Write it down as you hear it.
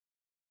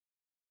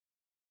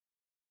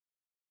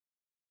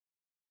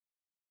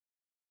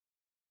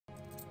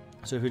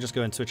So if we just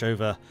go and switch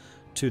over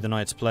to the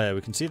Knights player,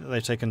 we can see that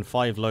they've taken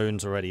 5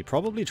 loans already,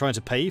 probably trying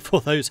to pay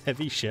for those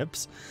heavy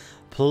ships.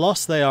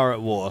 Plus they are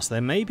at war, so they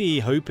may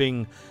be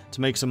hoping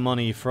to make some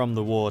money from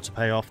the war to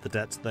pay off the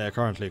debts they are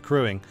currently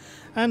accruing,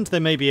 and they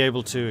may be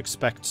able to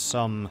expect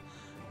some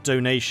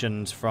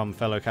donations from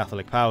fellow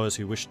Catholic powers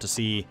who wish to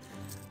see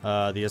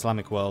the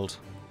Islamic world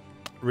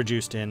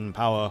reduced in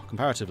power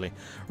comparatively.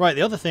 Right,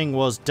 the other thing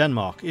was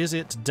Denmark. Is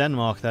it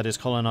Denmark that is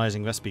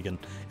colonizing Vestbigen?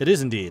 It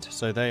is indeed,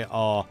 so they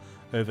are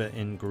over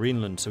in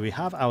Greenland. So we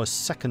have our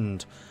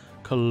second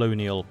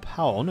colonial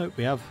power. Oh, no,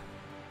 we have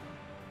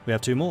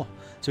 2 more.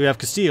 So we have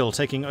Castile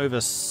taking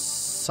over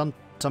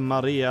Santa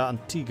Maria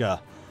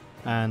Antigua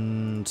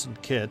and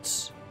St.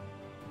 Kitts.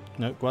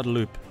 No,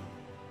 Guadeloupe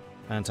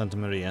and Santa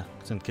Maria.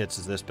 St. Kitts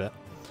is this bit.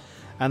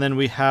 And then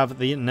we have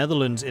the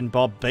Netherlands in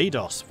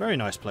Barbados. Very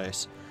nice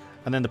place.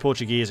 And then the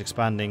Portuguese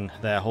expanding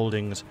their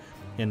holdings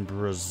in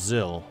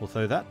Brazil.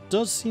 Although that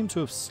does seem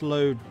to have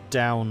slowed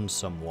down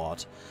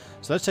somewhat.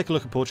 So let's take a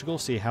look at Portugal,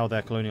 see how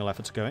their colonial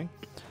efforts are going.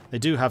 They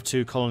do have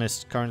 2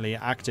 colonists currently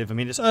active. I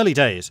mean, it's early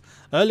days.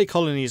 Early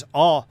colonies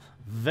are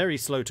very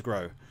slow to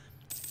grow.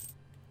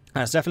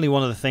 That's definitely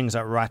one of the things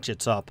that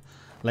ratchets up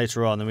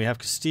later on. And we have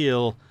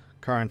Castile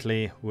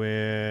currently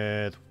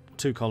with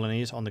 2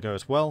 colonies on the go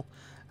as well,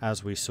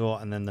 as we saw.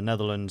 And then the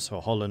Netherlands,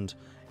 or Holland,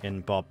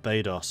 in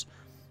Barbados.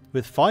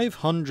 With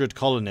 500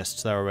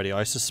 colonists there already.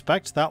 I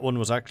suspect that one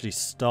was actually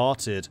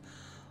started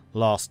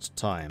last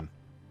time.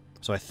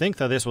 So I think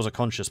that this was a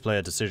conscious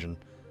player decision.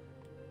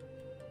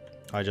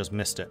 I just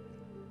missed it.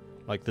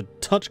 Like, the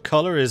touch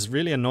color is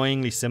really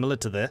annoyingly similar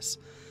to this.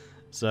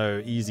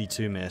 So easy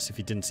to miss if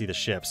you didn't see the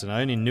ships. And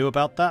I only knew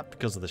about that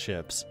because of the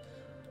ships.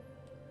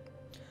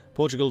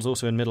 Portugal's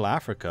also in Middle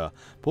Africa.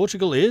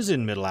 Portugal is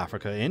in Middle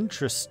Africa.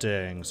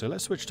 Interesting. So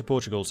let's switch to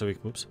Portugal so we...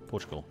 Oops,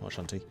 Portugal, not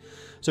Shanti.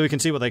 So we can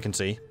see what they can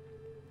see.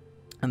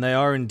 And they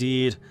are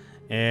indeed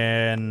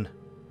in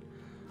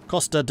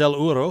Costa do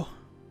Ouro,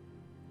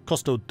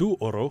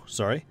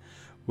 sorry,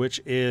 which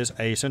is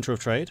a centre of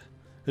trade.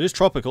 It is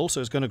tropical, so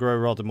it's going to grow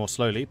rather more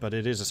slowly, but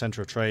it is a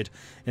centre of trade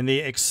in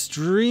the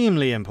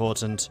extremely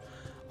important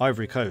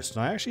Ivory Coast.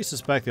 And I actually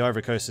suspect the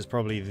Ivory Coast is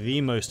probably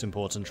the most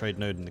important trade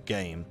node in the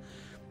game.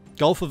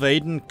 Gulf of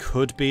Aden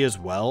could be as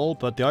well,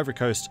 but the Ivory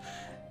Coast,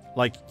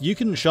 like, you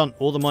can shunt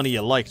all the money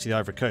you like to the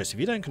Ivory Coast. If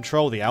you don't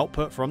control the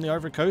output from the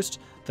Ivory Coast,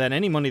 then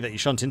any money that you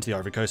shunt into the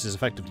Ivory Coast is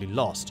effectively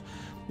lost.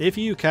 If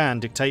you can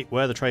dictate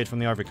where the trade from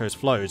the Ivory Coast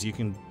flows, you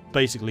can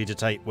basically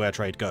dictate where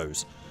trade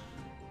goes.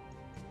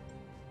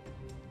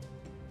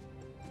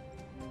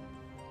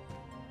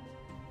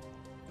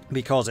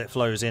 Because it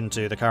flows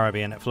into the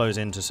Caribbean, it flows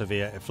into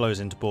Sevilla, it flows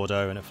into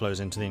Bordeaux, and it flows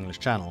into the English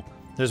Channel.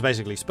 There's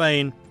basically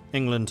Spain,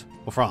 England,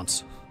 or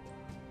France.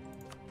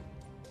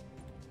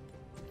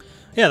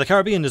 Yeah, the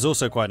Caribbean is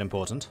also quite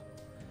important,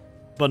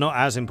 but not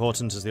as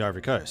important as the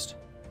Ivory Coast.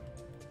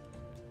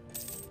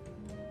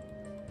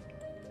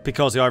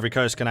 Because the Ivory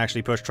Coast can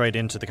actually push trade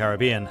into the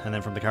Caribbean, and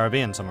then from the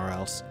Caribbean somewhere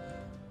else.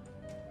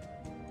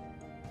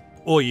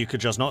 Or you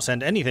could just not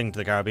send anything to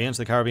the Caribbean,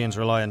 so the Caribbean's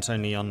reliant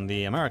only on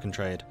the American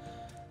trade.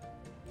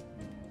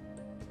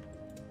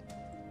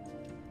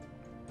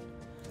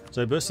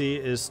 So Bussy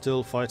is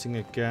still fighting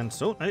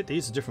against... Oh, no,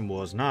 these are different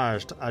wars.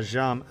 Najd,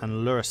 Ajam,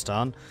 and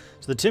Luristan.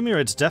 So the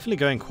Timurids definitely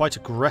going quite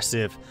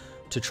aggressive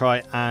to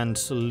try and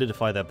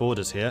solidify their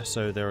borders here.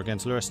 So they're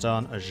against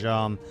Luristan,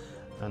 Ajam,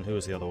 and who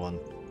was the other one?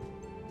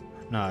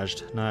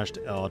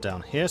 Najd are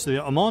down here. So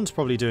the Oman's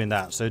probably doing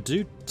that. So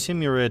do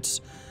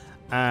Timurids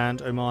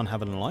and Oman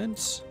have an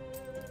alliance?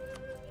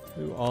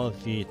 Who are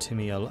the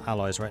Timur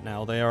allies right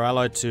now? They are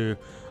allied to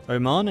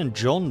Oman and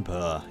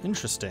Jaunpur.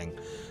 Interesting.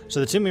 So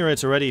the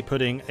Timurids are already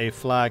putting a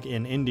flag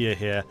in India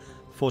here,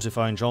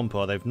 fortifying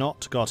Jaunpur. They've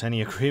not got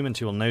any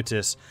agreement, you will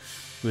notice,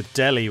 with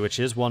Delhi, which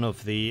is one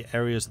of the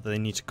areas that they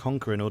need to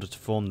conquer in order to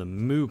form the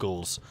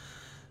Mughals.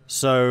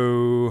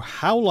 So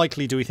how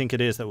likely do we think it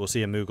is that we'll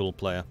see a Mughal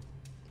player?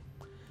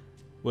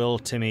 Will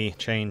Timmy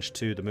change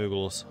to the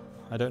Mughals?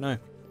 I don't know.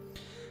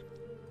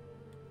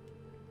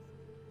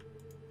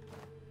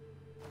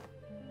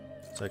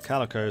 So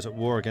Calico is at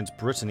war against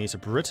Brittany, so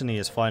Brittany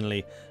is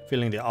finally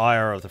feeling the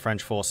ire of the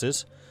French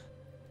forces.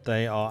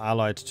 They are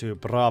allied to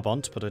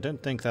Brabant, but I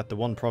don't think that the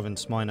one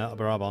province minor,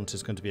 Brabant,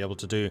 is going to be able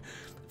to do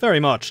very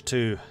much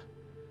to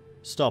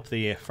stop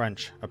the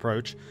French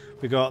approach.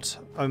 We got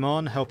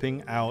Oman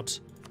helping out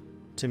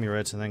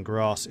Timurids, and then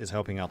Grasse is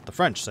helping out the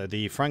French. So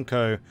the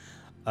Franco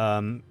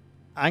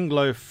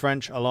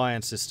Anglo-French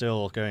alliance is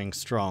still going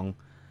strong.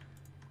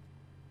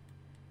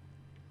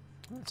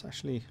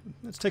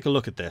 Let's take a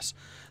look at this.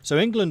 So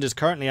England is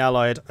currently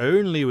allied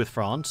only with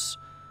France.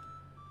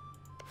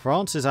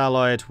 France is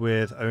allied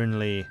with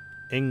only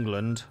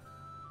England.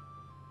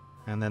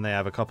 And then they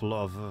have a couple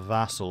of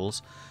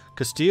vassals.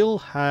 Castile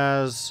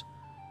has...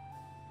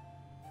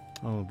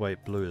 Oh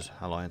wait, Blue's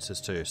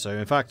alliances too. So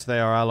in fact they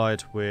are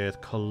allied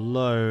with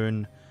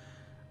Cologne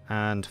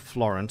and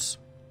Florence.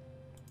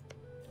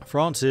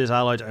 France is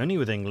allied only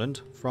with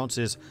England. France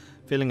is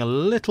feeling a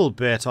little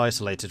bit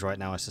isolated right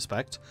now, I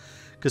suspect.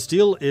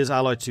 Castile is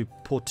allied to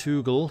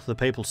Portugal, the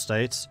Papal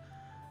States,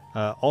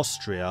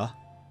 Austria,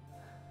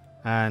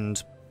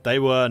 and they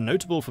were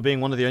notable for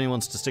being one of the only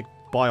ones to stick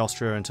by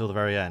Austria until the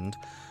very end.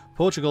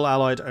 Portugal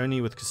allied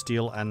only with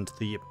Castile and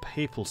the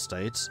Papal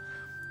States.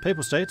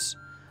 Papal States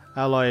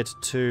allied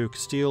to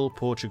Castile,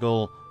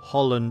 Portugal,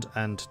 Holland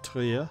and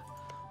Trier.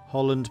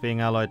 Holland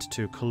being allied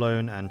to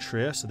Cologne and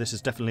Trier, so this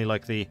is definitely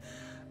like the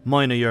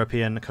minor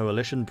European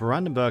coalition.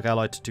 Brandenburg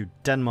allied to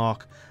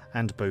Denmark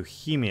and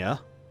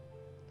Bohemia.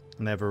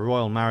 And they have a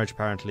royal marriage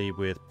apparently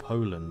with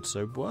Poland.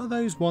 So were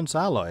those once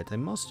allied? They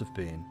must have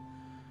been.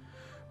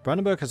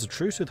 Brandenburg has a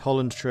truce with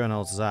Holland, Trier and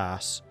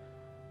Alsace.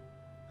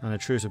 And a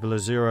truce with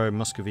Below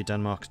Muscovy,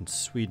 Denmark and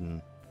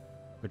Sweden.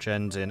 Which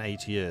ends in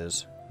 8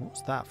 years.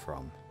 What's that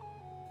from?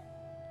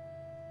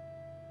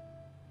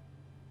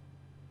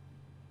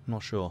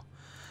 Not sure.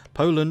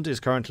 Poland is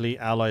currently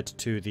allied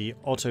to the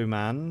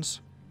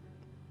Ottomans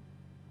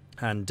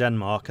and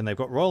Denmark, and they've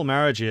got royal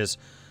marriages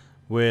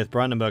with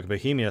Brandenburg and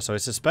Bohemia, so I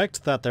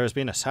suspect that there has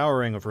been a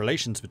souring of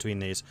relations between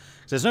these.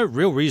 There's no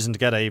real reason to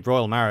get a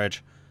royal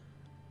marriage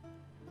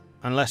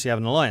unless you have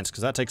an alliance,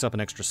 because that takes up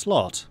an extra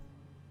slot.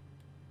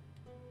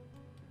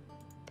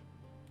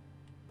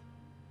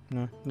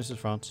 No, this is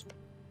France.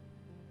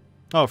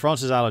 Oh,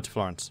 France is allied to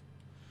Florence.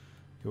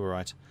 You were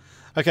right.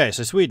 Okay,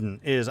 so Sweden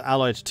is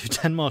allied to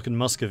Denmark and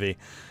Muscovy.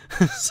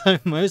 So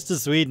most of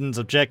Sweden's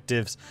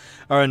objectives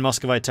are in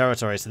Muscovite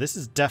territory, so this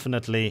is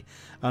definitely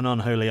an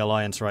unholy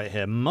alliance right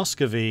here.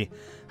 Muscovy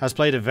has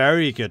played a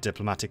very good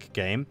diplomatic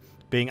game,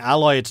 being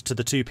allied to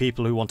the two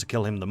people who want to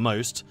kill him the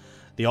most,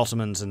 the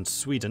Ottomans and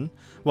Sweden.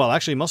 Well,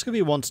 actually,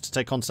 Muscovy wants to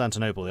take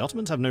Constantinople. The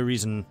Ottomans have no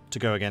reason to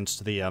go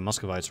against the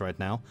Muscovites right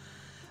now.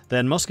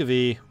 Then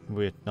Muscovy,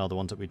 are the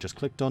ones that we just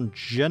clicked on.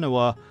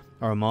 Genoa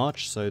are a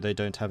march, so they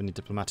don't have any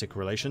diplomatic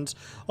relations.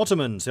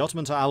 Ottomans. The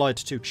Ottomans are allied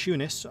to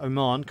Tunis,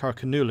 Oman,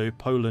 Karakhanulu,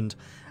 Poland,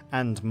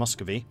 and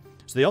Muscovy.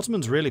 So the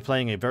Ottomans really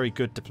playing a very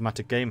good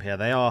diplomatic game here.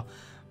 They are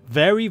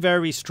very,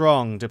 very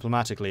strong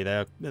diplomatically.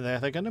 They're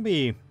going to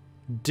be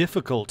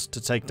difficult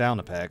to take down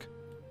a peg.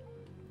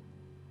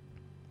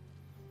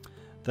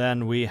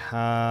 Then we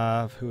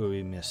have... who are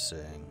we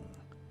missing?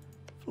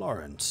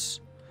 Florence.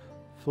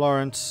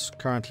 Florence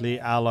currently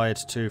allied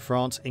to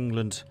France,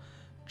 England,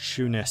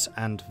 Tunis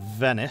and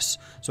Venice.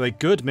 So a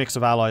good mix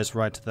of allies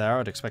right there.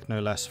 I'd expect no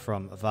less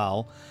from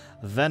Val.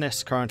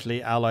 Venice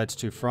currently allied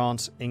to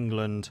France,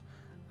 England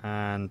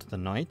and the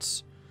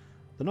Knights.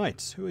 The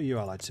Knights, who are you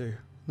allied to?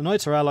 The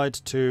Knights are allied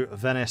to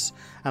Venice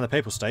and the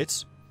Papal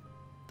States.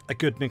 A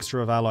good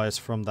mixture of allies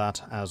from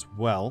that as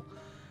well.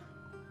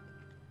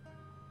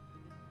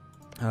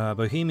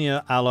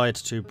 Bohemia allied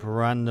to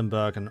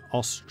Brandenburg and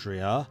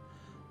Austria.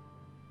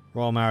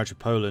 Royal marriage with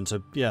Poland.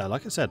 So yeah,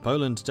 like I said,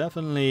 Poland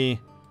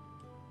definitely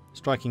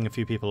striking a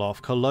few people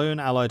off. Cologne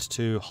allied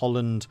to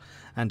Holland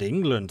and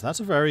England. That's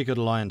a very good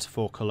alliance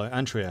for Cologne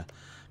and Trier.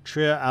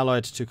 Trier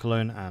allied to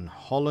Cologne and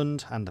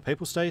Holland and the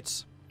Papal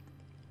States.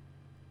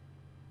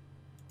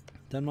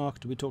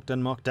 Denmark, did we talk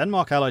Denmark?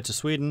 Denmark allied to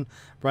Sweden,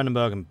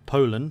 Brandenburg and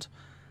Poland.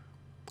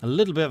 A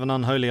little bit of an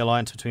unholy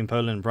alliance between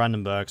Poland and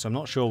Brandenburg, so I'm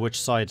not sure which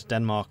side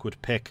Denmark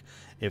would pick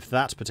if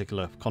that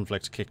particular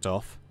conflict kicked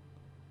off.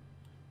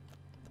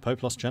 The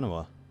Pope lost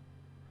Genoa.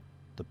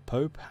 The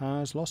Pope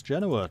has lost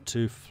Genoa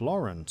to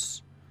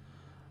Florence.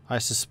 I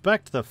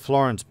suspect that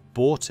Florence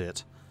bought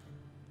it.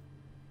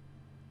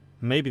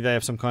 Maybe they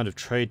have some kind of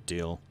trade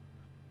deal.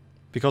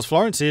 Because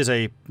Florence is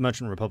a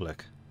merchant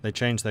republic. They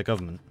changed their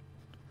government.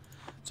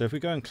 So if we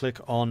go and click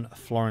on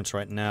Florence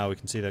right now, we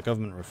can see their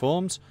government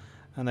reforms.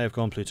 And they have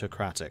gone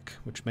plutocratic,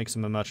 which makes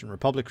them a merchant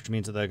republic, which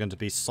means that they're going to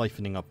be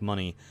siphoning up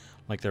money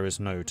like there is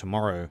no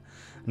tomorrow.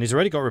 And he's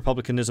already got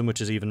republicanism,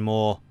 which is even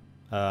more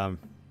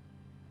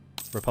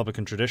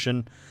republican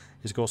tradition.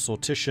 He's got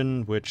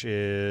sortition, which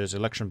is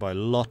election by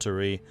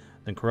lottery,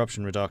 then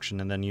corruption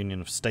reduction, and then union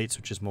of states,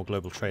 which is more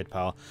global trade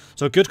power.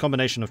 So a good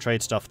combination of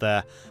trade stuff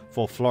there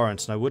for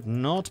Florence. And I would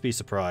not be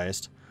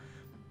surprised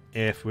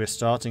if we're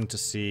starting to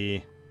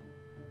see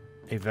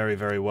a very,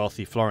 very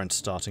wealthy Florence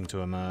starting to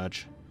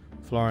emerge.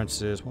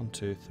 Florence is 1,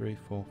 2, 3,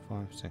 4,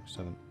 5, 6,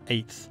 7,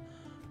 8th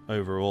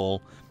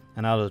overall.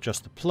 And out of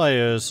just the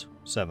players,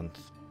 7th.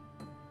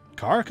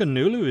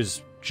 Karakhanulu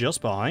is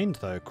just behind,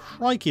 though.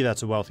 Crikey,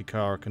 that's a wealthy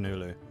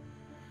Karakhanulu.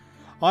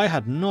 I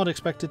had not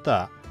expected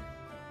that.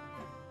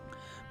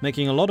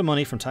 Making a lot of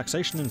money from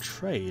taxation and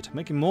trade.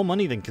 Making more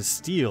money than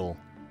Castile.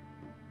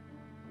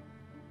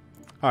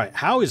 Alright,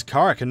 how is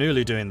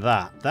Karakhanulu doing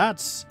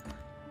that?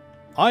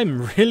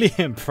 I'm really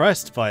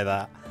impressed by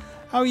that.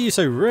 How are you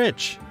so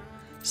rich?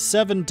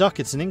 7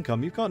 ducats in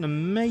income. You've got an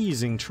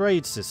amazing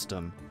trade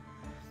system.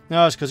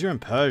 No, it's because you're in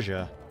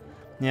Persia.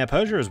 Yeah,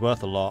 Persia is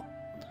worth a lot.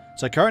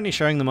 So currently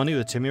sharing the money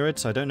with the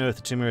Timurids. I don't know if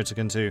the Timurids are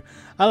going to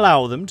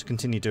allow them to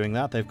continue doing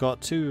that. They've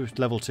got 2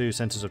 level 2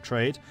 centers of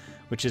trade,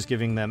 which is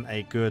giving them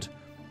a good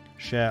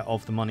share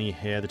of the money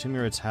here. The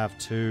Timurids have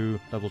 2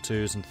 level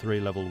 2s and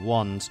 3 level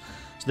 1s.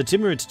 So the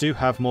Timurids do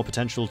have more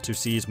potential to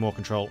seize more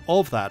control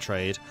of that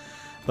trade.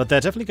 But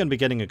they're definitely going to be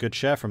getting a good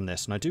share from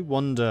this. And I do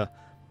wonder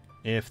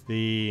if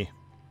the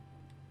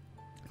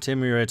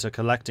Timurids are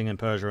collecting in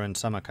Persia and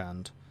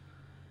Samarkand.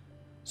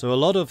 So a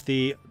lot of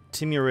the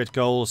Timurid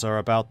goals are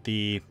about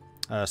the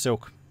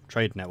Silk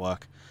trade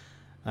network,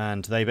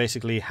 and they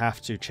basically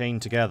have to chain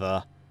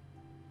together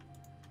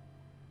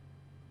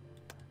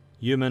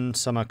Yumen,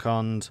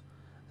 Samarkand,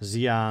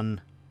 Xi'an,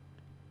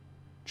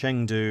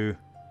 Chengdu,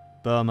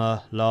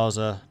 Burma,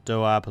 Lhasa,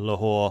 Doab,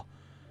 Lahore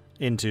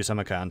into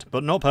Samarkand,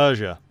 but not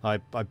Persia. I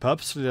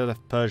purposely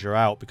left Persia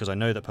out because I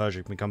know that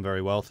Persia can become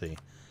very wealthy.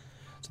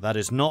 So that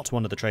is not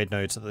one of the trade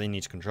nodes that they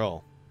need to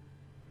control.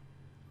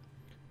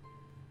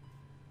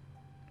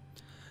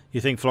 You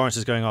think Florence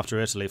is going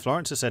after Italy?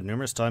 Florence has said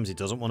numerous times he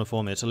doesn't want to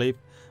form Italy,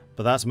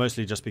 but that's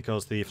mostly just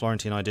because the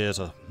Florentine ideas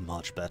are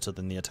much better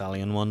than the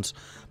Italian ones.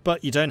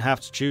 But you don't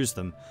have to choose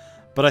them.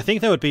 But I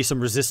think there would be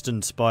some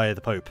resistance by the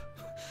Pope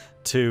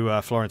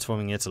to Florence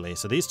forming Italy.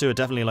 So these two are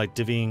definitely like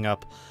divvying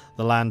up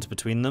the land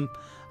between them.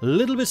 A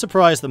little bit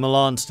surprised that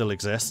Milan still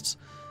exists,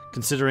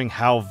 considering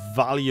how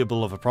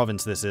valuable of a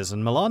province this is.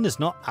 And Milan is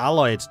not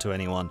allied to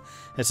anyone.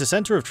 It's a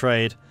centre of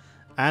trade,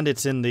 and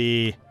it's in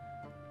the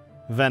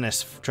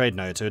Venice trade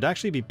node, so it'd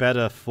actually be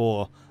better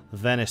for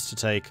Venice to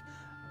take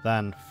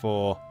than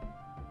for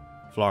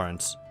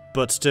Florence.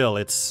 But still,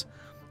 it's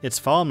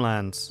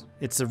farmlands.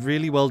 It's a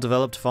really well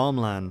developed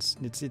farmlands.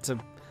 It's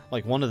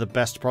like one of the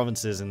best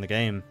provinces in the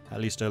game,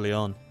 at least early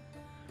on.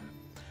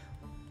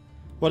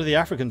 What are the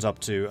Africans up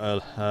to?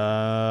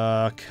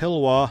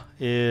 Kilwa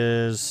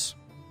is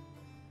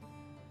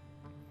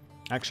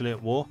actually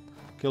at war.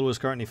 Kilwa is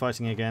currently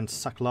fighting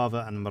against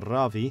Saklava and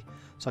Maravi.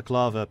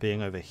 Saklava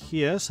being over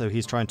here, so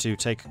he's trying to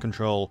take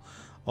control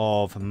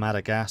of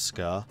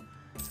Madagascar.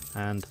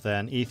 And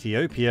then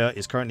Ethiopia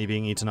is currently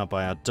being eaten up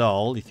by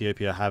Adal.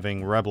 Ethiopia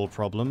having rebel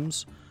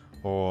problems,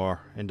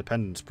 or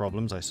independence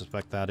problems, I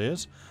suspect that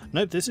is.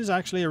 Nope, this is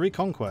actually a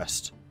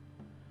reconquest.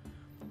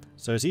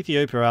 So is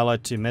Ethiopia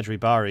allied to Medri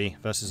Bari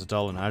versus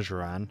Adal and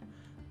Ajuran?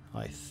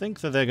 I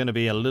think that they're going to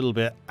be a little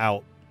bit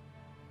out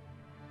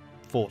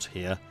fought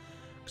here.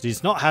 Because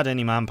he's not had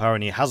any manpower,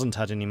 and he hasn't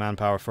had any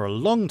manpower for a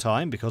long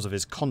time because of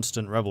his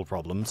constant rebel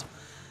problems.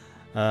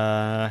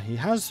 He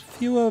has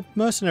fewer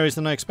mercenaries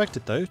than I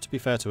expected, though, to be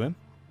fair to him.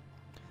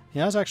 He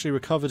has actually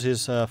recovered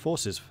his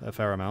forces a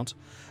fair amount.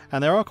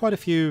 And there are quite a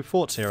few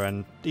forts here,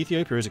 and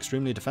Ethiopia is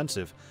extremely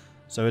defensive.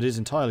 So it is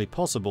entirely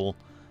possible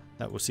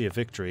that we'll see a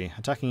victory.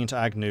 Attacking into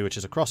Agnew, which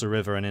is across a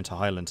river and into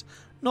Highlands.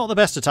 Not the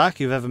best attack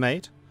you've ever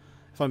made,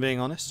 if I'm being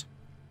honest.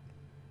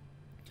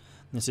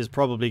 This is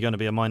probably going to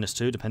be a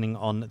 -2, depending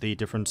on the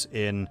difference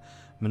in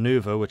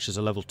maneuver, which is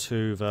a level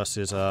 2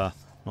 versus,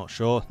 not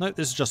sure. No,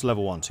 this is just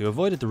level 1. So you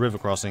avoided the river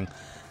crossing,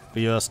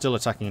 but you are still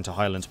attacking into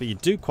Highlands. But you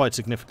do quite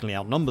significantly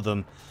outnumber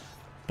them,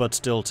 but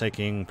still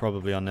taking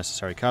probably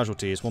unnecessary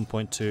casualties.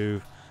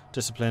 1.2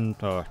 discipline,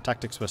 or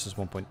tactics versus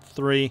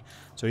 1.3.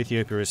 So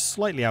Ethiopia is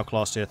slightly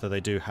outclassed here, though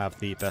they do have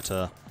the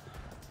better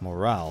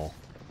morale.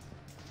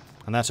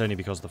 And that's only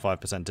because of the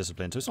 5%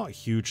 discipline, so it's not a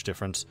huge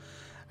difference.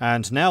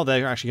 And now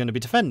they're actually going to be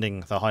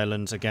defending the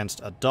Highlands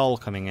against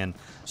Adal coming in.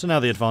 So now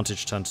the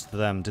advantage turns to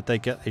them. Did they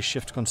get a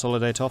shift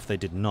consolidate off? They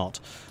did not.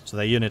 So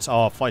their units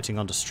are fighting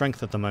under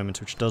strength at the moment,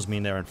 which does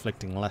mean they're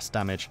inflicting less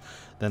damage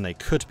than they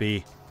could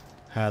be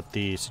had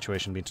the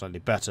situation been slightly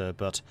better.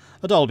 But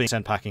Adal being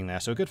sent packing there,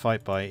 so a good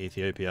fight by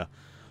Ethiopia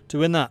to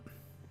win that.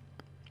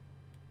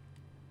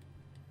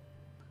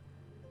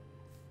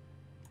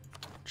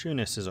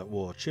 Tunis is at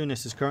war.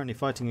 Tunis is currently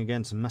fighting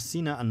against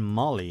Messina and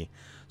Mali.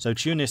 So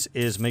Tunis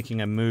is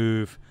making a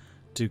move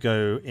to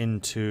go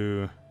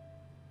into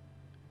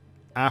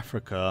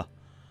Africa,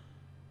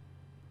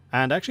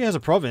 and actually has a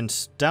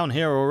province down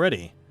here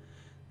already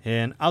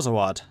in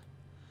Azawad.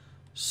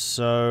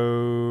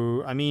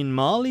 So, I mean,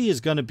 Mali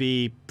is going to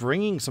be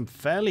bringing some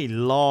fairly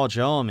large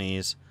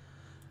armies.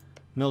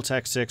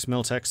 Miltech 6,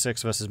 Miltech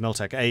 6 versus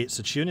Miltech 8.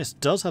 So Tunis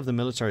does have the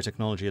military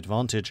technology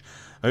advantage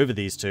over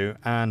these two,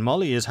 and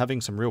Mali is having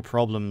some real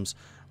problems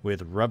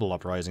with rebel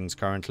uprisings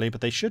currently,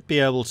 but they should be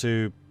able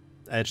to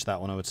edge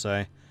that one, I would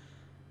say.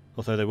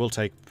 Although they will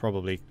take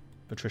probably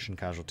attrition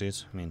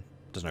casualties. I mean,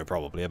 there's no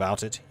probably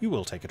about it. You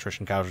will take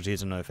attrition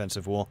casualties in an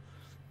offensive war.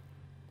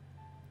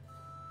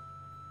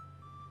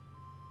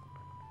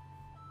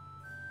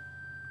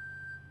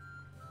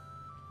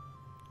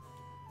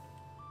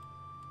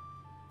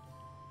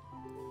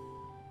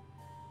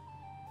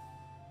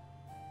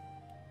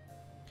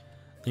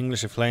 The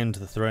English have claimed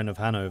the throne of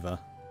Hanover.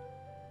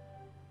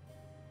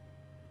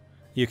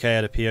 UK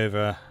had a P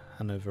over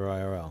Hanover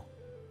IRL.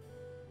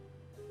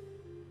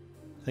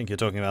 I think you're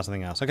talking about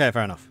something else. Okay,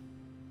 fair enough.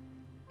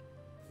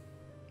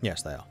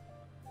 Yes, they are.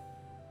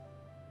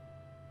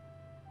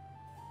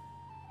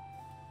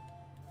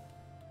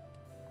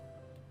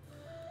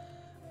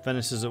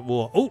 Venice is at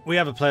war. Oh, we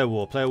have a player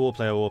war. Player war,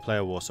 player war,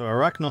 player war. So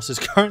Arachnos is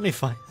currently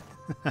fighting.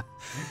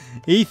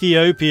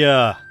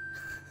 Ethiopia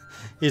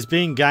is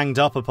being ganged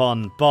up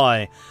upon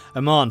by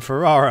Amman,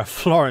 Ferrara,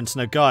 Florence,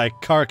 Nogai,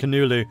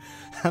 Karakanulu,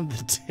 and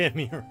the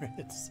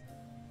Timurids.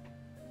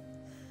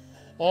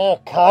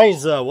 Oh,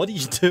 Kaiser, what are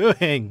you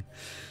doing?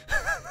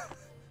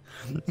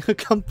 You're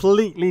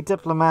completely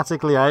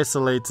diplomatically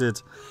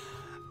isolated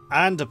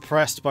and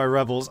oppressed by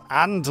rebels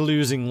and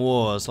losing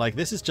wars. Like,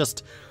 this is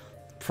just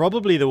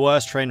probably the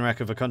worst train wreck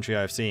of a country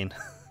I've seen.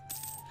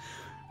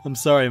 I'm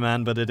sorry,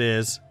 man, but it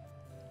is.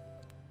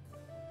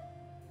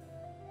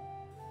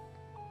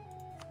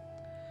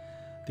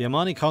 The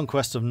Omani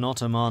conquest of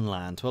not Oman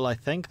land. Well, I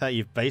think that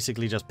you've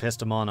basically just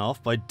pissed Oman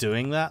off by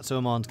doing that, so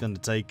Oman's going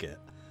to take it.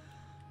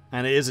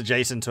 And it is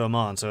adjacent to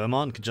Oman, so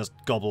Oman could just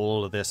gobble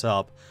all of this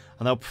up.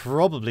 And they'll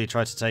probably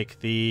try to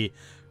take the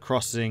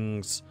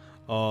crossings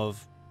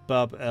of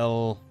Bab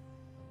el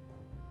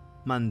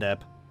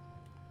Mandeb,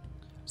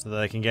 so that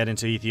they can get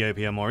into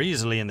Ethiopia more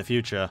easily in the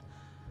future.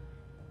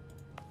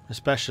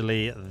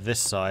 Especially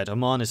this side.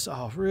 Oman is...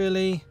 Oh,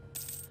 really?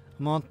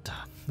 Oman...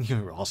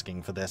 You're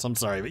asking for this. I'm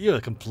sorry, but you're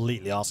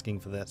completely asking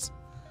for this.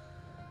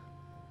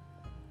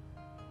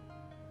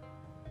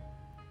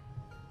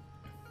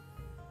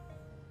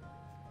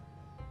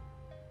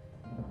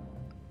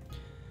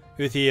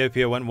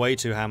 Ethiopia went way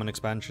too ham on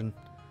expansion.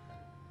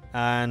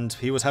 And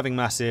he was having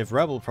massive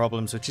rebel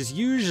problems, which is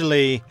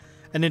usually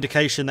an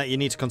indication that you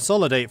need to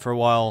consolidate for a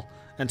while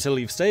until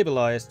you've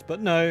stabilized.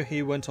 But no,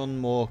 he went on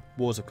more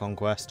wars of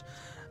conquest.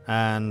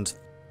 And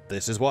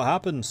this is what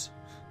happens.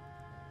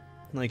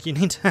 Like, you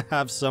need to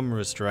have some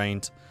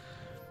restraint.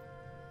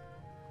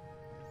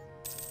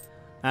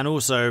 And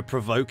also,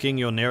 provoking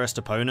your nearest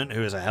opponent,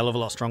 who is a hell of a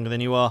lot stronger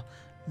than you are,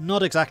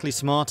 not exactly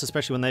smart,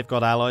 especially when they've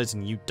got allies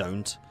and you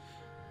don't.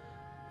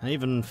 And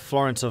even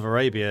Florence of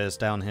Arabia is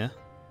down here.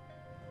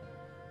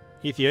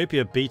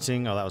 Ethiopia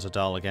beating... Oh, that was a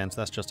Dal again, so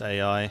that's just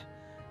AI.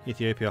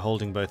 Ethiopia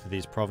holding both of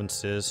these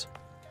provinces.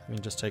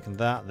 Having just taken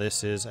that,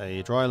 this is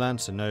a dry land,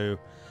 so no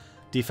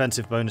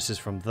defensive bonuses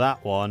from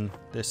that one.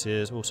 This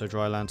is also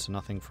dry land, so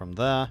nothing from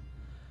there.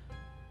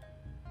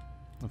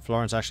 And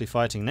Florence actually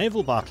fighting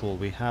naval battle.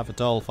 We have a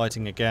Dal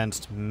fighting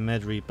against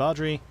Medri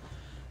Badri.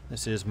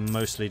 This is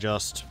mostly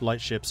just light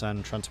ships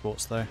and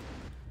transports, though.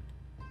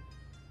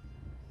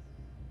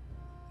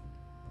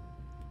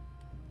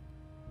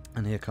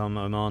 And here come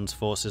Oman's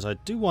forces. I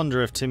do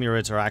wonder if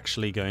Timurids are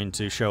actually going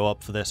to show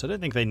up for this. I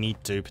don't think they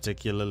need to,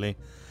 particularly.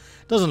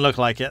 Doesn't look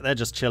like it. They're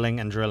just chilling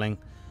and drilling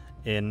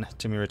in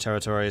Timurid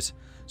territories.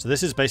 So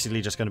this is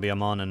basically just going to be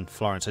Oman and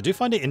Florence. I do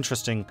find it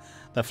interesting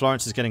that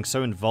Florence is getting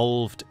so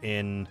involved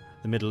in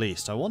the Middle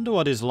East. I wonder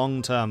what his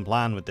long-term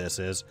plan with this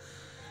is.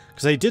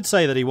 Because they did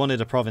say that he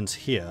wanted a province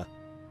here.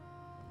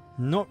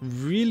 Not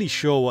really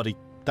sure what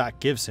that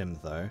gives him,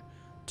 though.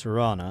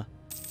 Tirana.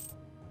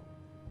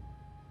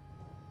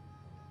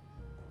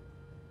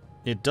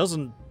 It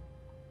doesn't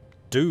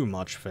do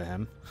much for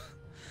him.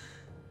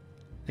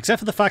 Except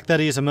for the fact that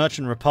he is a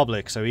merchant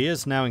republic, so he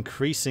is now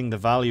increasing the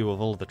value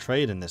of all the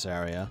trade in this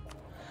area.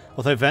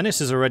 Although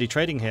Venice is already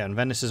trading here, and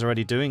Venice is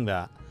already doing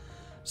that.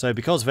 So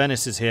because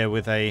Venice is here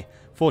with a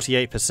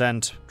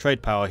 48%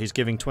 trade power, he's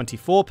giving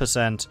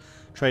 24%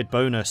 trade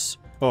bonus,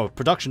 or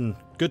production,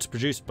 goods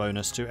produced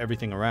bonus to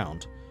everything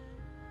around.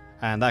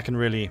 And that can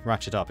really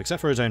ratchet up,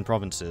 except for his own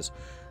provinces.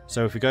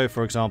 So if we go,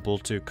 for example,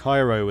 to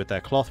Cairo with their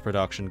cloth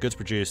production, goods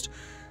produced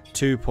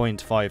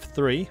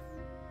 2.53.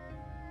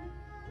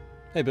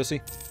 Hey,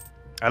 Bussy.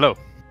 Hello.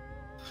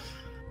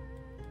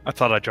 I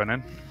thought I'd join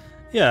in.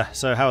 Yeah,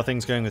 so how are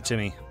things going with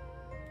Timmy?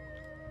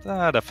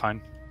 They're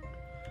fine.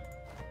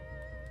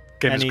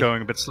 Game is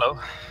going a bit slow.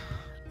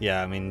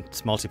 Yeah, I mean,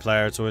 it's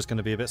multiplayer, it's always going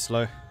to be a bit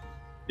slow.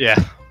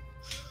 Yeah.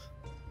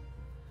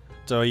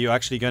 So are you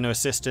actually going to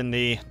assist in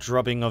the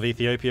drubbing of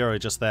Ethiopia, or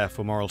just there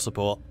for moral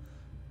support?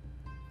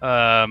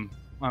 I'm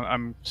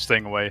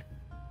staying away.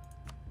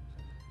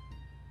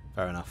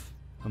 Fair enough.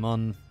 I'm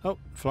on... Oh,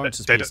 Florence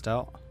is pieced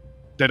out.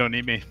 They don't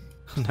need me.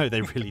 No,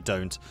 they really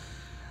don't.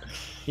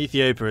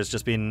 Ethiopia has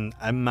just been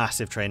a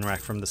massive train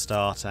wreck from the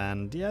start,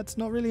 and yeah, it's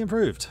not really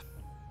improved.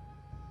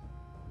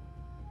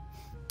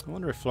 I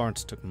wonder if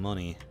Florence took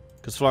money,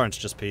 because Florence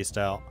just pieced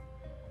out.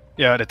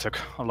 Yeah, they took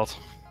a lot.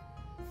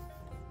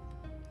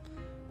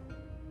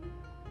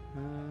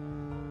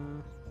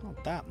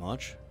 Not that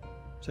much.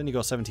 It's only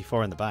got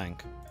 74 in the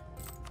bank.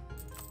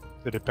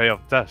 Did they pay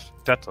off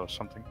debt or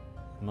something?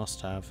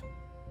 Must have.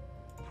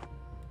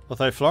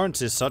 Although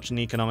Florence is such an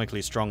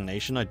economically strong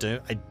nation, I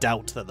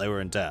doubt that they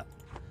were in debt.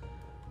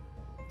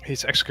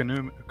 He's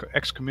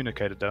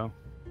excommunicated, though.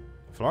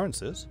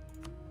 Florence is?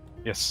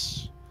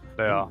 Yes,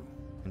 they are.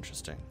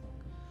 Interesting.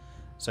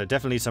 So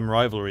definitely some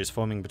rivalries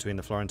forming between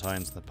the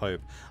Florentines and the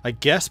Pope. I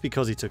guess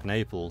because he took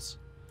Naples,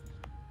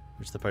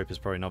 which the Pope is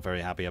probably not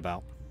very happy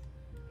about.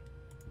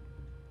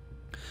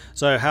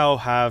 So how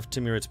have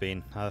Timurids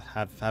been?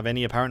 Have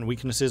any apparent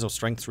weaknesses or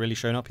strengths really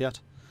shown up yet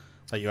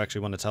that you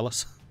actually want to tell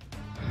us?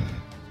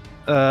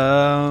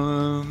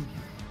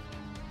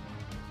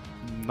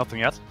 Nothing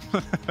yet.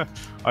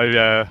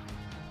 I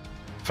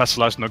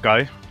vassalized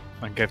Nogai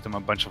and gave them a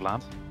bunch of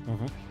land.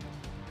 Mm-hmm.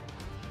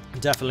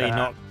 Definitely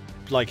not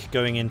like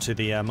going into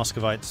the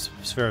Muscovite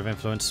sphere of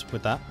influence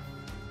with that.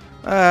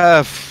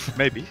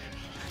 Maybe.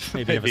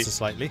 Maybe ever so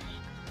slightly.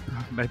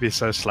 Maybe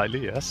so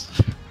slightly, yes.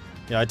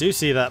 Yeah, I do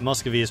see that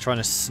Muscovy is trying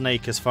to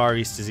snake as far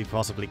east as he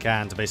possibly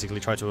can to basically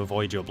try to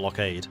avoid your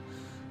blockade.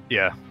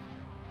 Yeah,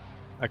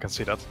 I can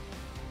see that.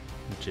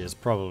 Which is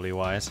probably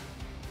wise.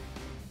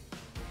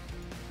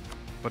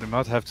 But he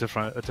might have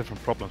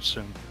different problems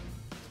soon.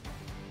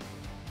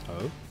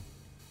 go.